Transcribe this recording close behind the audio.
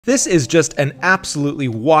This is just an absolutely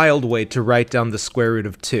wild way to write down the square root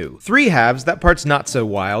of 2. 3/2, that part's not so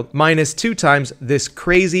wild, minus 2 times this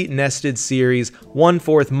crazy nested series,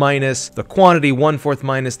 1/4 minus the quantity, 1/4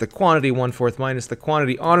 minus the quantity, 1/4 minus the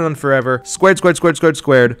quantity, on forever, squared, squared, squared, squared,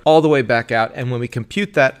 squared, all the way back out, and when we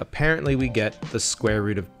compute that, apparently we get the square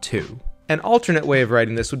root of 2. An alternate way of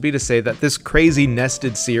writing this would be to say that this crazy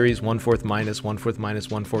nested series, 1/4 minus 1/4 minus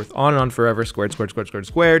 1/4, on forever, squared, squared, squared, squared,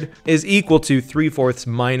 squared, is equal to 3/4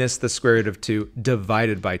 minus the square root of 2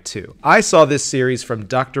 divided by 2. I saw this series from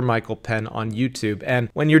Dr. Michael Penn on YouTube, and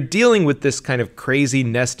when you're dealing with this kind of crazy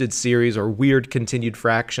nested series or weird continued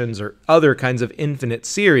fractions or other kinds of infinite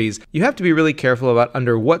series, you have to be really careful about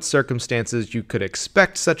under what circumstances you could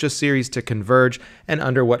expect such a series to converge and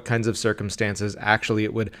under what kinds of circumstances actually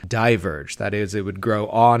it would diverge. That is, it would grow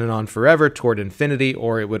on and on forever toward infinity,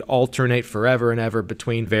 or it would alternate forever and ever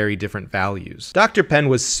between very different values. Dr. Penn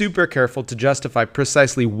was super careful to justify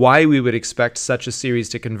precisely why we would expect such a series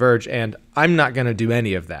to converge, and I'm not going to do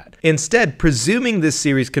any of that. Instead, presuming this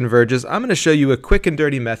series converges, I'm going to show you a quick and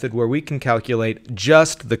dirty method where we can calculate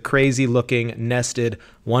just the crazy looking nested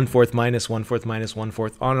 1/4 minus 1/4 minus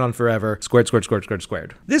 1/4, on forever, squared, squared, squared, squared,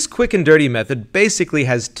 squared. This quick and dirty method basically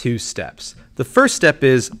has 2 steps. The first step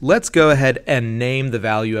is, let's go ahead and name the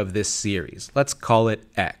value of this series. Let's call it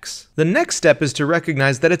x. The next step is to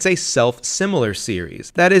recognize that it's a self-similar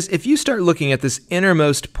series. That is, if you start looking at this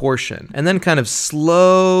innermost portion and then kind of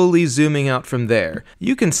slowly zooming out from there,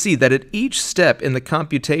 you can see that at each step in the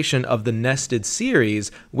computation of the nested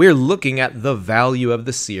series, we're looking at the value of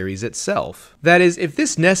the series itself. That is, if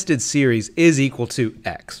this nested series is equal to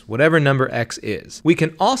x, whatever number x is, we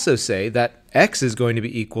can also say that x is going to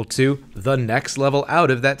be equal to the next level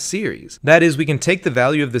out of that series. That is, we can take the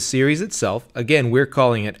value of the series itself, again we're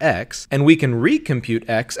calling it x, and we can recompute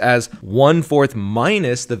x as 1/4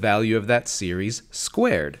 minus the value of that series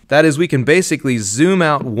squared. That is, we can basically zoom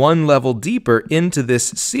out one level deeper into this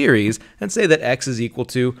series and say that x is equal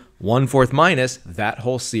to 1/4 minus that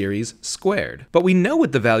whole series squared. But we know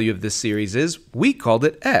what the value of this series is. We called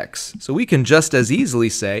it x. So we can just as easily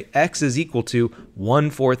say x is equal to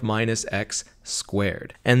 1/4 minus x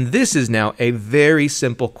squared. And this is now a very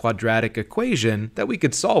simple quadratic equation that we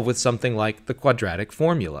could solve with something like the quadratic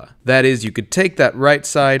formula. That is, you could take that right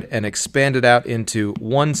side and expand it out into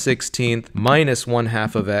 1/16 minus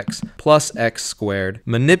 1/2 of x plus x squared.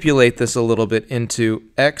 Manipulate this a little bit into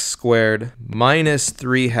x squared minus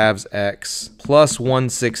 3/2 x plus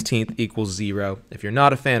 1/16 equals 0. If you're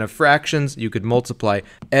not a fan of fractions, you could multiply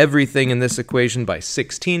everything in this equation by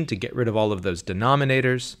 16 to get rid of all of those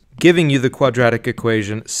denominators, giving you the quadratic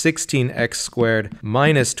equation 16x squared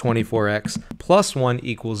minus 24x plus 1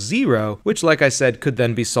 equals 0, which, like I said, could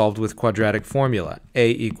then be solved with quadratic formula.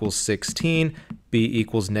 A equals 16, b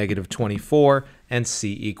equals negative 24, and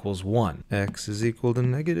c equals 1. X is equal to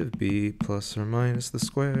negative b plus or minus the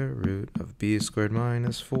square root of b squared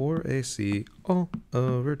minus 4ac all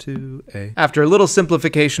over 2a. After a little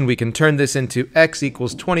simplification, we can turn this into x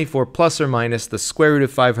equals 24 plus or minus the square root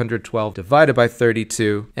of 512 divided by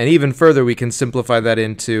 32. And even further, we can simplify that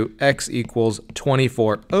into x equals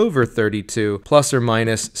 24 over 32 plus or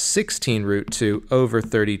minus 16 root 2 over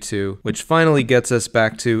 32, which finally gets us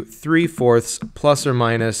back to 3/4 plus or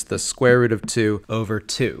minus the square root of 2 over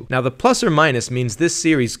 2. Now the plus or minus means this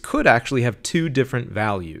series could actually have 2 different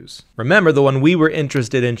values. Remember, the one we were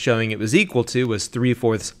interested in showing it was equal to was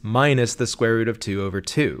 3/4 minus the square root of 2 over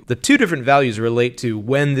 2. The 2 different values relate to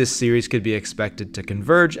when this series could be expected to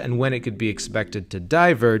converge and when it could be expected to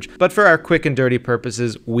diverge, but for our quick and dirty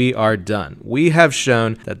purposes, we are done. We have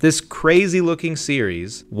shown that this crazy looking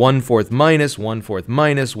series, 1/4 minus 1/4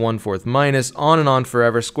 minus 1/4 minus, on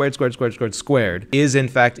forever, squared, squared, squared, squared, squared, is in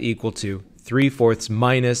fact equal to 3/4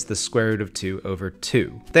 minus the square root of 2 over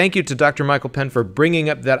 2. Thank you to Dr. Michael Penn for bringing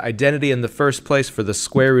up that identity in the first place for the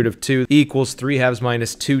square root of 2 equals 3/2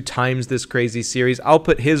 minus 2 times this crazy series. I'll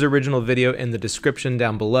put his original video in the description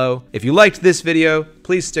down below. If you liked this video,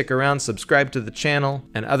 please stick around, subscribe to the channel,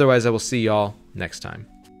 and otherwise I will see y'all next time.